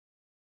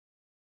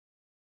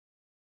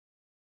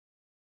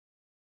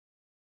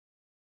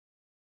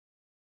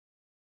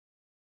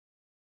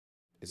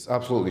It's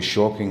absolutely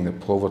shocking that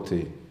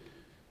poverty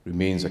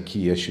remains a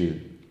key issue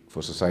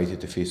for society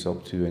to face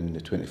up to in the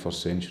 21st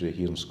century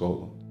here in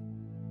Scotland.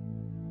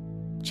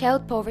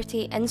 Child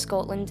poverty in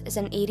Scotland is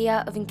an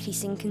area of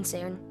increasing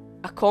concern.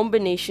 A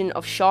combination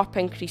of sharp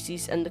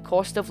increases in the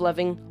cost of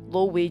living,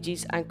 low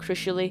wages and,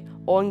 crucially,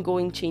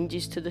 ongoing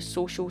changes to the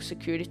social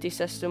security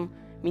system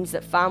means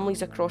that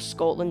families across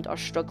Scotland are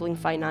struggling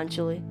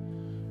financially.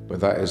 But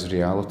that is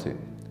reality,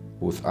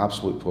 both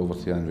absolute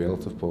poverty and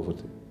relative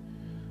poverty.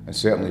 And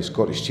certainly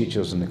Scottish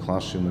teachers in the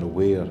classroom are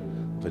aware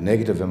of the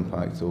negative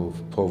impact of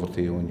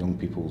poverty on young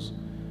people's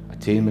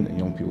attainment and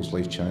young people's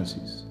life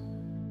chances.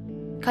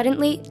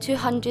 Currently,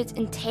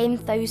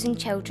 210,000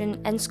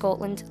 children in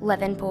Scotland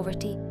live in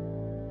poverty.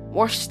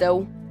 Worse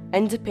still,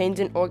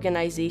 independent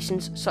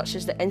organisations such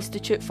as the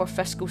Institute for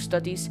Fiscal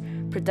Studies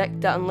predict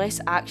that unless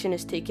action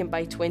is taken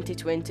by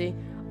 2020,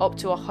 up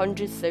to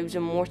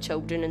 100,000 more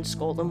children in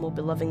Scotland will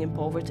be living in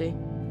poverty.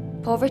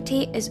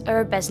 Poverty is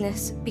our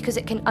business because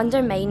it can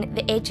undermine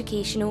the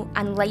educational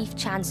and life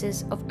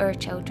chances of our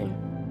children.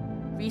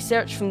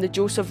 Research from the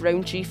Joseph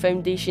Rowntree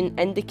Foundation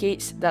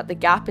indicates that the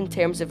gap in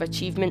terms of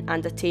achievement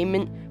and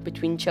attainment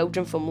between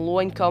children from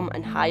low-income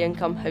and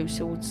high-income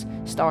households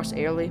starts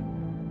early.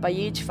 By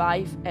age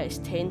 5, it is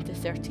 10 to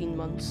 13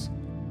 months.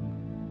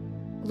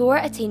 Lower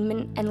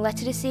attainment in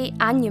literacy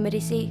and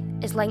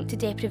numeracy is linked to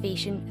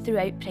deprivation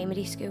throughout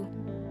primary school.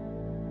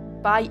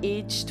 By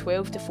age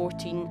 12 to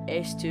 14,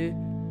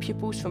 S2,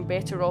 pupils from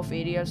better off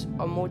areas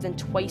are more than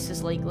twice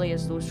as likely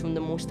as those from the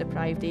most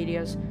deprived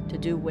areas to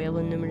do well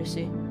in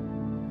numeracy.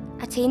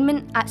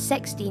 Attainment at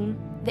 16,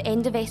 the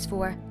end of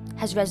S4,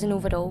 has risen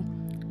overall,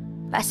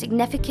 but a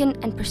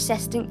significant and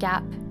persistent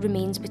gap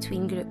remains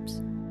between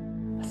groups.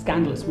 A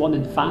scandalous 1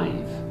 in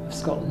 5 of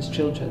Scotland's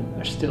children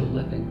are still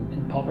living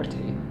in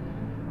poverty,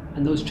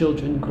 and those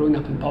children growing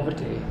up in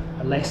poverty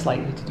are less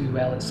likely to do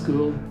well at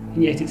school,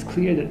 and yet it's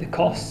clear that the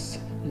costs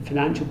and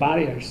financial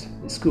barriers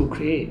that school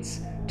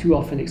creates too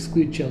often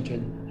exclude children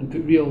and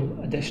put real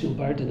additional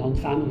burden on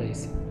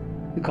families.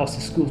 The cost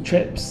of school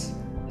trips,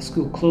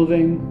 school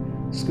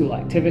clothing, school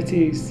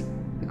activities,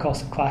 the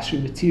cost of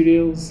classroom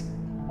materials,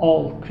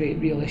 all create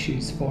real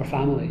issues for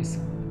families.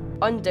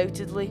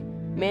 Undoubtedly,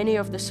 many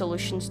of the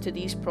solutions to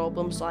these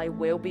problems lie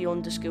well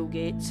beyond the school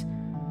gates,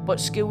 but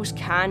schools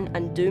can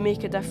and do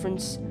make a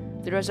difference.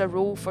 There is a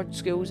role for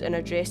schools in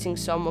addressing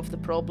some of the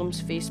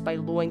problems faced by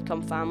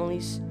low-income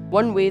families.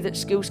 One way that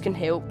schools can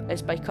help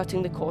is by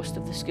cutting the cost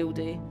of the school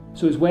day.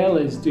 So as well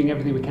as doing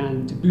everything we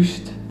can to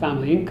boost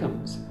family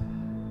incomes,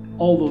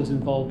 all those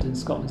involved in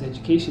Scotland's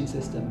education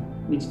system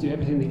need to do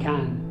everything they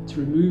can to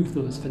remove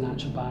those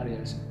financial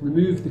barriers,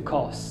 remove the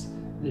costs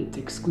that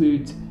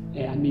exclude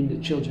and mean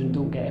that children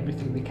don't get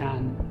everything they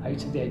can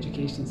out of the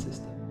education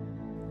system.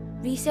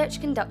 Research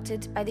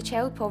conducted by the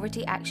Child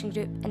Poverty Action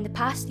Group in the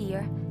past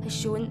year has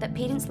shown that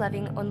parents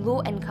living on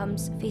low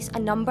incomes face a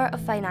number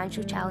of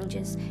financial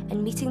challenges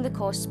in meeting the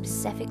costs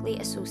specifically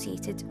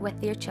associated with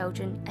their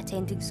children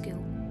attending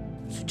school.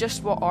 So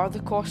just what are the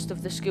costs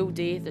of the school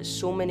day that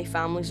so many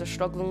families are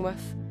struggling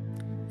with?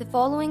 The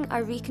following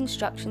are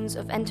reconstructions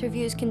of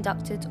interviews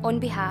conducted on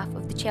behalf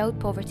of the Child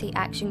Poverty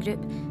Action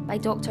Group by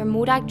Dr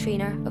Morag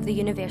Traynor of the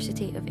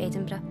University of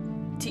Edinburgh.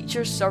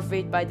 Teachers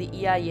surveyed by the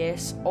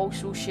EIS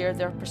also share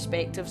their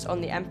perspectives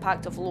on the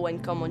impact of low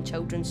income on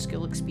children's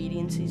school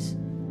experiences.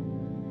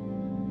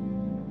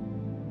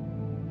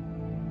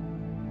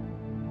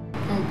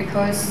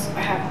 Because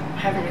I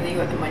haven't really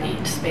got the money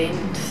to spend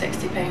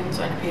 £60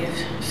 on a pair of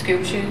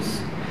school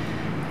shoes,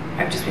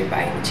 I've just been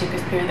buying the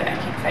cheapest pair that I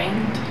can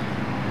find.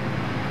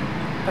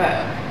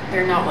 But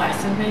they're not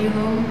lasting very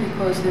long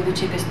because they're the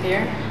cheapest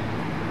pair.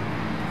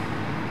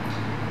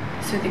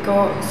 So they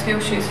got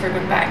school shoes for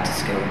going back to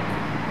school,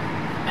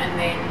 and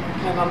then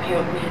my mum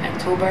helped me in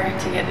October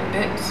to get them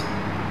boots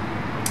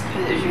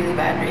because it was really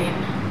bad rain.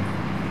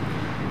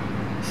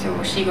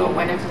 So she got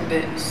one of the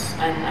boots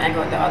and I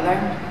got the other,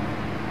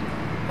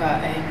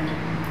 but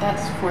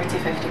that's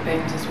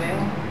 £40–50 as well.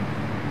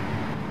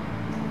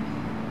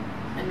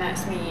 And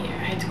that's me,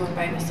 I had to go and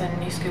buy my son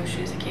new school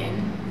shoes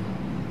again.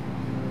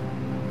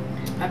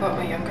 I bought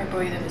my younger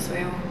boy them as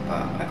well,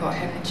 but I got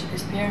him the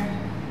cheapest pair.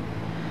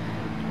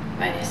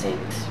 And he said,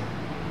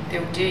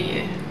 they'll do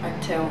you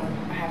until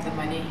I have the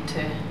money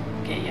to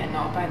get you a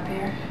not bad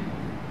pair.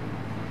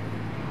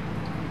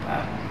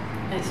 But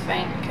it's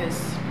fine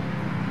because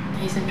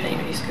he's in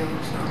primary school,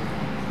 so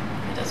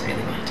it doesn't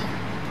really matter.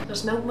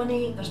 There's milk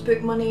money, there's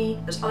book money,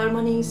 there's other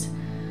monies.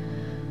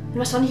 And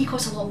my son, he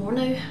costs a lot more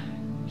now.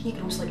 He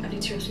grows like every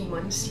 2 or 3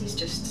 months. He's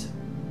just...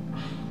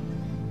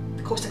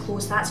 The cost of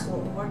clothes, that's a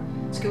lot more.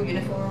 School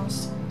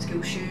uniforms,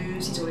 school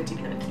shoes, he's already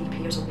been out 3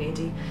 pairs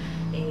already.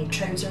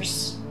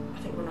 Trousers, I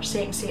think we're on our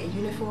second set of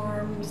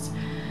uniforms.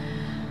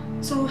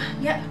 So,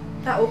 yeah,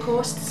 that all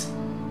costs.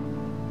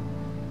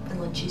 And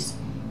lunches.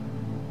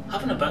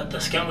 Having a bit of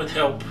discount would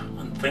help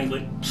on things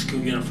like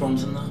school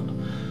uniforms and that.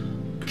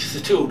 Because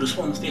the 2 oldest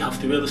ones, they have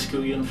to wear the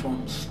school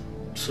uniforms.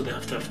 So they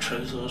have to have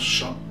trousers,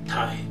 shirt,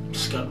 tie,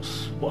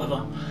 skirts,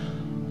 whatever.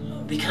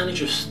 They can't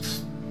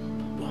just...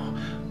 Well,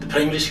 the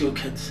primary school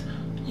kids,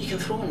 you can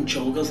throw in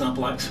joggers and a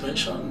black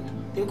sweatshirt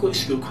and they'll go to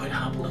school quite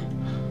happily.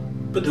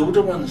 But the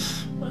older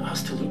ones, it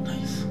has to look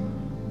nice.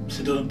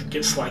 So they don't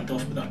get slagged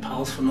off by their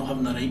pals for not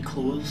having the right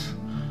clothes.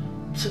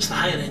 So it's the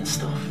higher end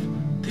stuff.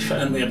 They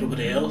fit in with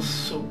everybody else.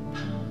 So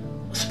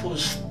I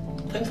suppose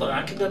things like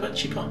that could be a bit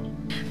cheaper.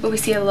 But we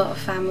see a lot of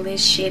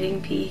families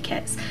sharing PE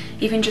kits,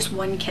 even just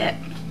one kit,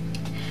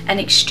 and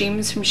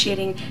extremes from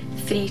sharing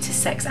 3 to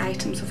 6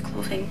 items of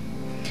clothing.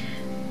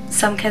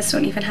 Some kids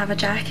don't even have a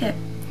jacket,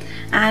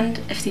 and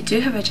if they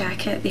do have a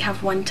jacket, they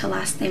have one to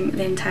last them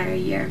the entire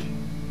year.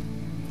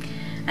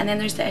 And then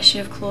there's the issue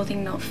of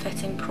clothing not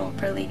fitting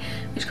properly,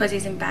 which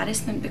causes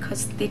embarrassment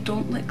because they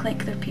don't look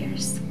like their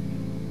peers.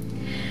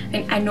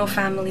 I know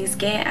families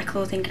get a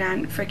clothing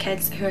grant for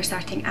kids who are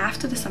starting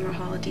after the summer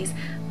holidays,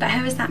 but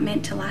how is that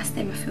meant to last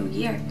them a full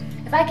year?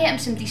 If I get him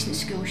some decent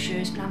school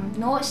shoes, and I'm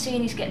not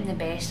saying he's getting the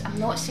best, I'm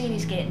not saying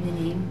he's getting the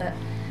name, but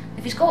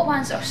if he's got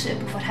ones that are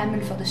suitable for him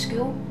and for the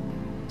school,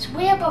 it's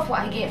way above what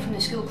I get from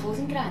the school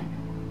clothing grant.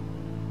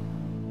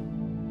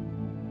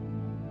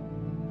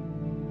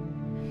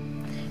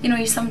 You know,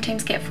 you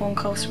sometimes get phone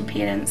calls from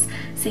parents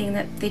saying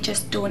that they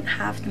just don't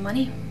have the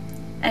money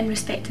in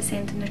respect to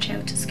sending their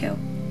child to school.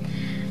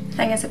 The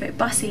thing is about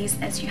buses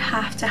is you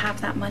have to have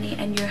that money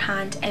in your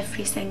hand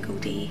every single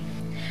day.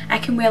 I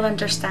can well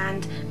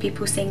understand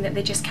people saying that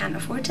they just can't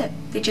afford it.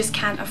 They just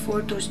can't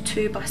afford those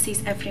 2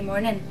 buses every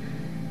morning.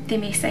 They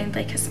may sound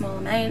like a small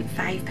amount,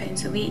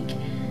 £5 a week,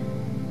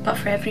 but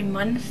for every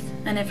month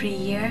and every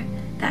year,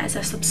 that is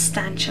a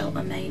substantial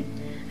amount.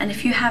 And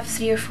if you have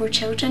 3 or 4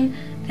 children,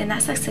 then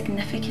that's a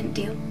significant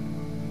deal.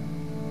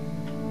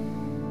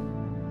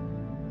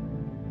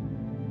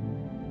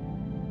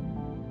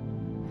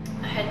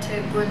 I had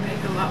to go and pick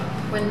him up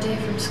one day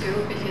from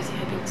school because he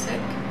had been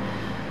sick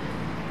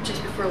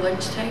just before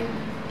lunchtime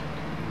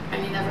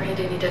and he never had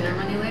any dinner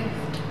money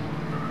left.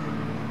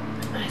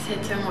 I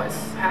said to him,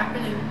 what's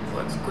happening?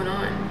 What's going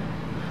on?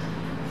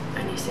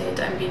 And he said,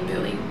 I'm being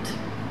bullied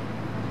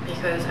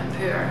because I'm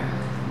poor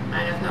and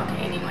I've not got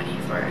any money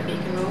for a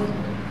bacon roll.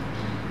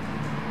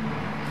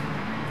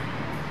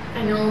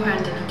 I know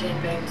handing him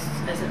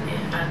 £10 isn't the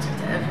answer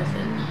to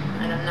everything,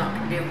 and I'm not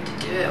going to be able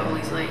to do it all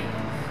his life.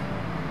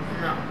 I'm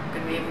not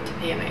going to be able to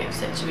pay him out of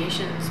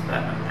situations,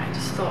 but I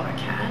just thought I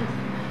can.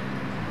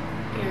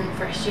 You're in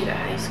first year at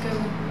high school,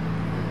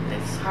 and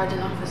it's hard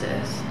enough as it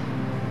is.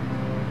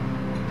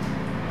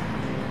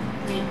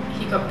 I mean,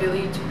 he got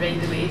bullied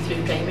right the way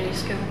through primary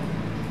school,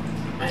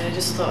 and I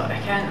just thought I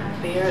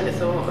can't bear the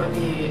thought of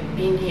you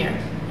being here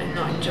and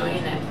not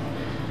enjoying it,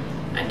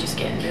 and just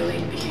getting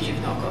bullied because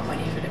you've not got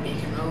money for the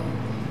bacon roll.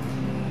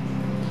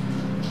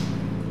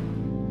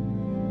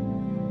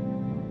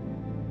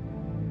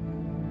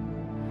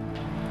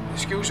 The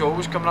school's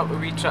always coming up with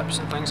wee trips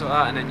and things like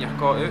that, and then you're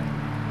caught out.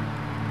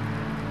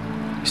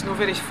 It's not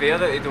very fair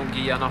that they don't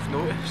give you enough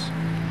notice.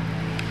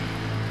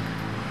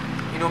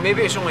 You know,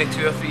 maybe it's only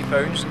 £2 or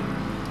 £3,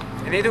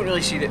 and they don't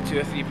really see that £2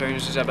 or £3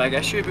 is a big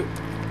issue, but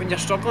when you're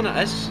struggling it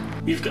is.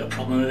 We've got a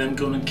problem with them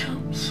going in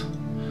camps.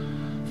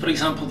 For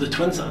example, the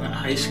twins that are at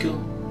high school,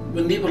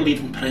 when they were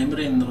leaving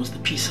primary and there was the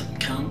P7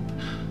 camp,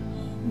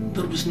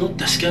 there was no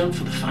discount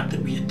for the fact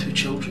that we had 2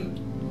 children.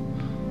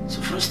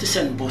 So for us to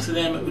send both of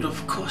them, it would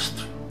have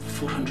cost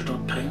 £400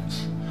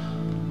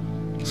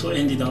 odd. So it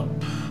ended up,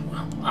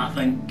 well, I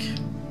think,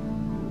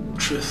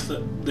 truth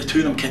that the 2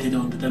 of them kidded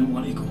on, they didn't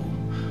want to go.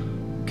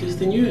 Because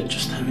they knew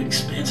just how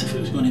expensive it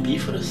was going to be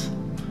for us.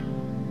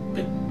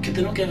 But could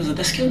they not give us a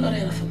discount or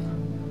anything?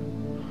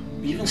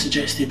 We even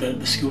suggested that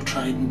the school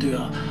tried and do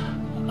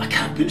a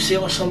cat boot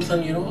sale or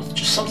something, you know,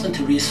 just something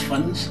to raise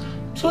funds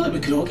so that we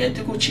could all get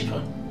to go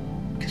cheaper.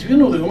 Because we're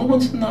not the only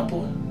ones in that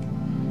boat.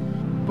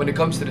 When it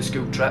comes to the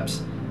school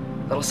trips,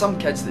 there are some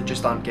kids that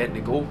just aren't getting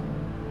to go.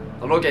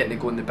 They're not getting to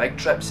go on the big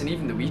trips, and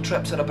even the wee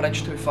trips are a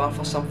bridge too far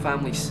for some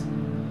families.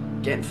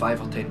 Getting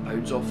 £5 or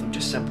 £10 off them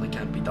just simply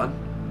can't be done.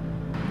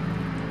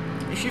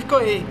 If you've got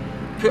to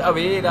put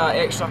away that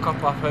extra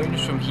couple of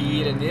pounds from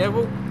here and there,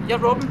 well, you're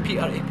robbing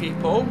Peter to pay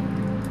Paul.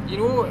 You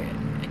know,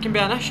 it can be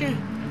an issue.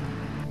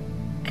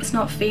 It's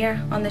not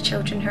fair on the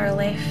children who are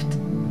left,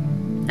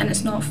 and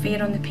it's not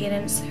fair on the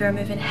parents who are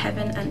moving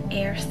heaven and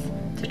earth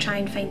to try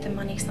and find the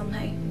money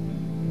somehow.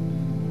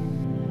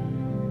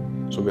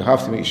 So we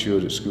have to make sure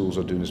that schools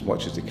are doing as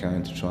much as they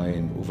can to try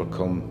and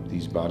overcome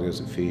these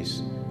barriers that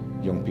face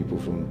young people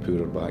from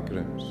poorer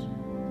backgrounds.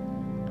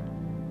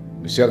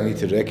 We certainly need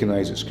to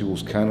recognise that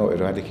schools cannot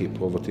eradicate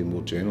poverty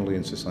more generally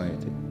in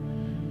society,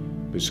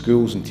 but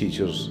schools and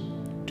teachers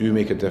do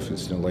make a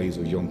difference in the lives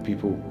of young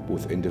people,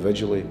 both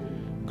individually,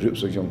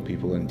 groups of young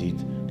people, and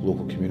indeed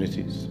local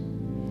communities.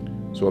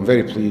 So I'm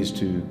very pleased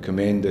to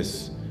commend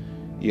this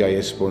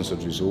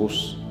EIS-sponsored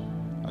resource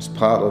as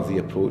part of the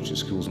approach that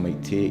schools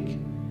might take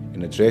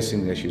in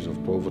addressing the issues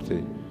of poverty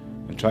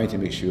and trying to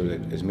make sure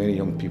that as many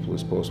young people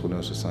as possible in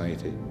our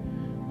society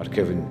are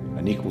given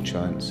an equal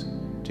chance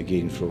to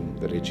gain from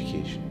their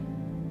education.